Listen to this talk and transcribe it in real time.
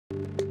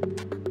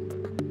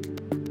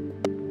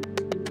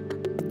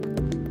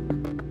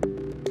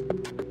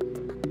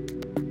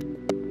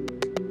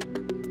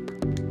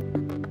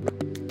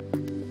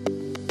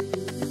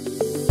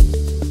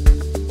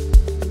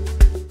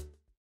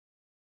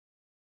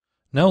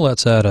Now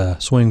let's add a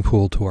swimming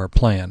pool to our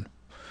plan.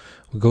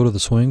 We go to the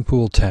swimming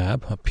pool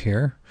tab up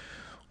here.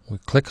 We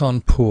click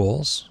on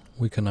pools.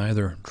 We can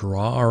either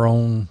draw our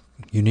own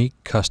unique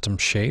custom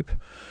shape,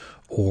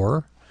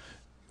 or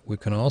we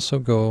can also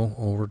go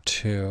over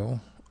to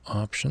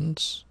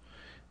options,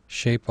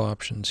 shape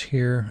options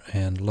here,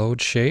 and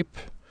load shape,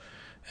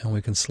 and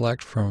we can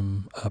select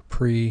from a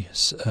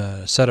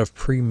set of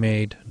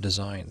pre-made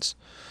designs.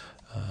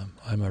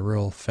 I'm a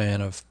real fan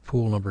of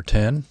pool number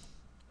 10.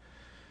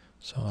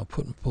 So I'll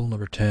put pool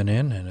number 10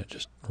 in, and it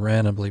just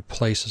randomly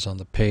places on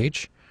the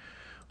page.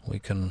 We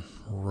can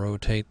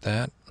rotate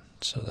that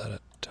so that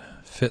it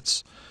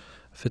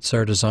fits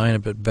our design a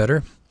bit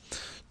better.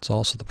 It's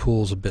also, the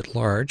pool's a bit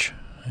large,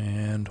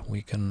 and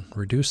we can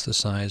reduce the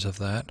size of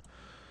that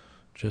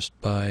just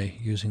by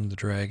using the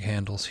drag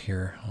handles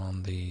here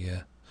on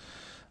the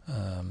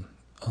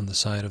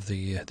side of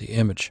the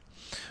image.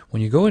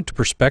 When you go into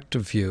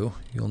perspective view,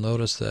 you'll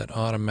notice that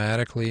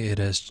automatically it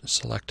has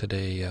selected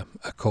a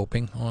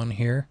coping on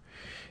here.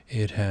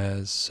 It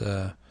has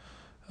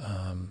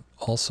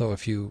also,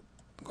 if you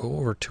go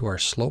over to our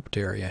sloped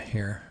area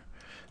here,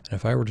 and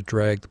if I were to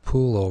drag the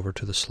pool over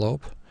to the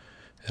slope,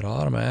 it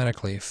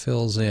automatically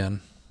fills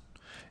in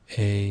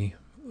a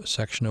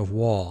section of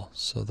wall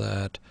so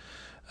that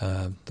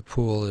the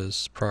pool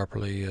is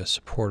properly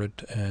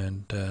supported,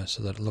 and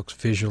so that it looks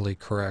visually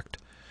correct.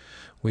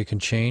 We can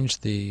change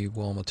the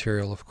wall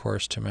material, of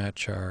course, to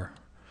match our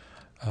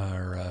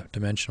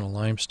dimensional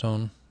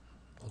limestone.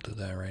 We'll do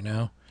that right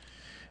now.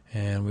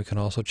 And we can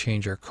also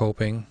change our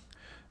coping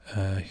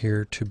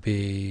here to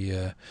be,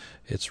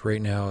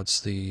 right now it's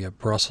the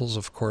Brussels,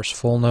 of course,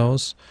 full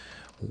nose.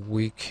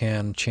 We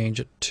can change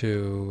it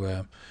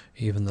to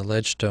even the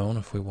ledgestone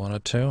if we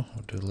wanted to.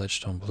 We'll do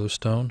ledgestone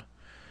bluestone.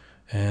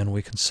 And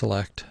we can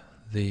select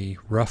the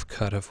rough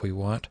cut if we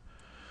want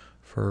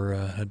for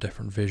a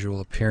different visual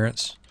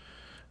appearance.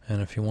 And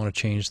if you want to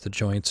change the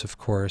joints, of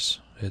course,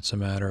 it's a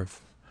matter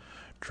of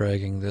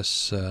dragging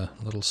this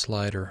little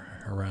slider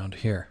around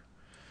here.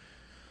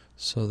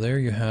 So there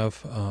you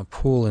have a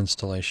pool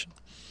installation.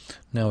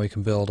 Now we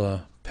can build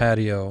a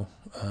patio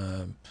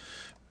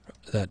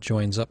that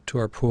joins up to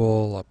our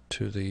pool, up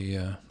to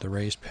the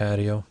raised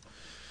patio,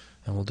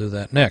 and we'll do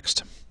that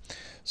next.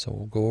 So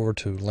we'll go over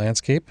to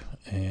landscape,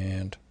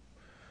 and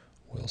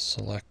we'll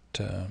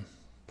select, we'll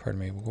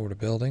go over to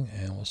building,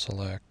 and we'll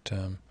select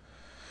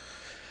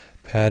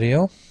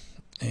patio,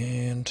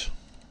 and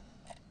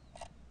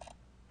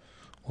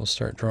we'll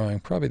start drawing.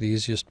 Probably the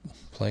easiest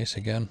place,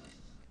 again,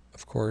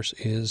 of course,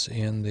 is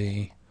in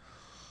the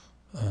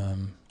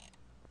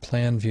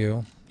plan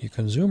view. You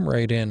can zoom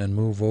right in and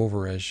move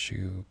over as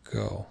you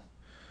go.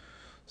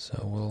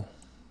 So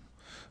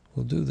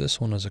we'll do this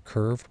one as a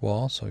curved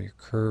wall, so your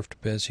curved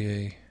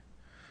Bezier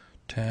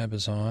tab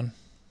is on,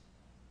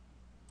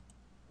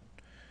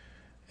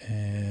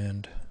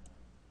 and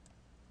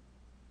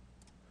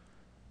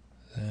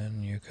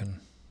then you can,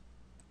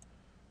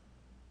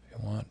 if you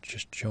want,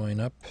 just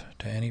join up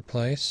to any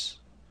place.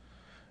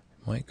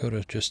 You might go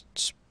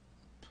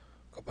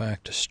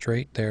back to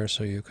straight there,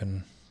 so you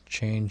can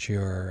change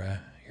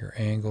your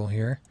angle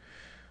here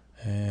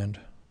and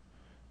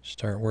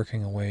start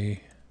working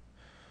away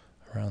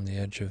around the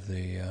edge of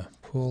the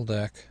pool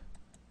deck,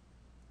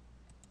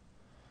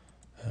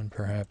 and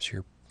perhaps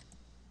your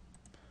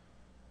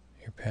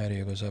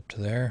patio goes up to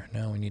there.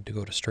 Now we need to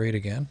go to straight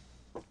again,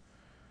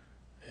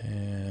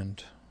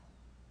 and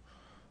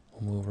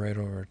we'll move right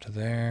over to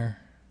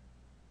there,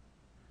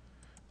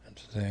 and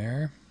to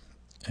there,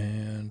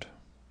 and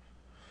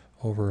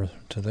over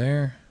to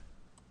there,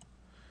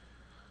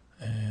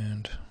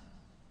 and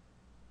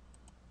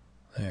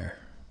there.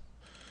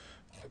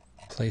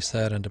 Place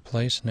that into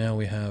place. Now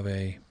we have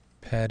a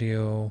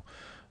patio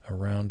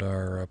around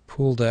our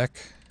pool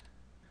deck,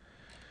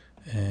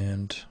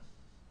 and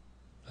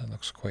that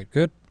looks quite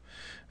good.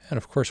 And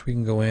of course we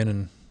can go in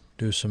and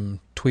do some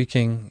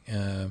tweaking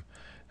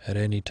at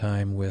any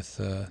time with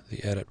the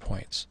edit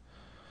points.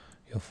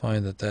 You'll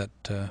find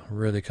that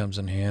really comes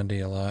in handy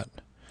a lot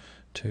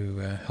to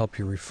help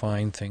you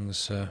refine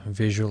things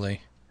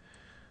visually.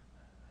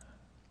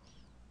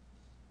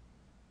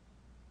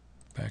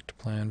 Back to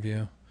plan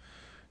view,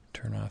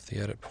 turn off the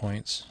edit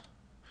points,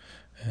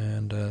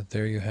 and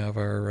there you have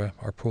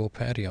our pool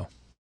patio.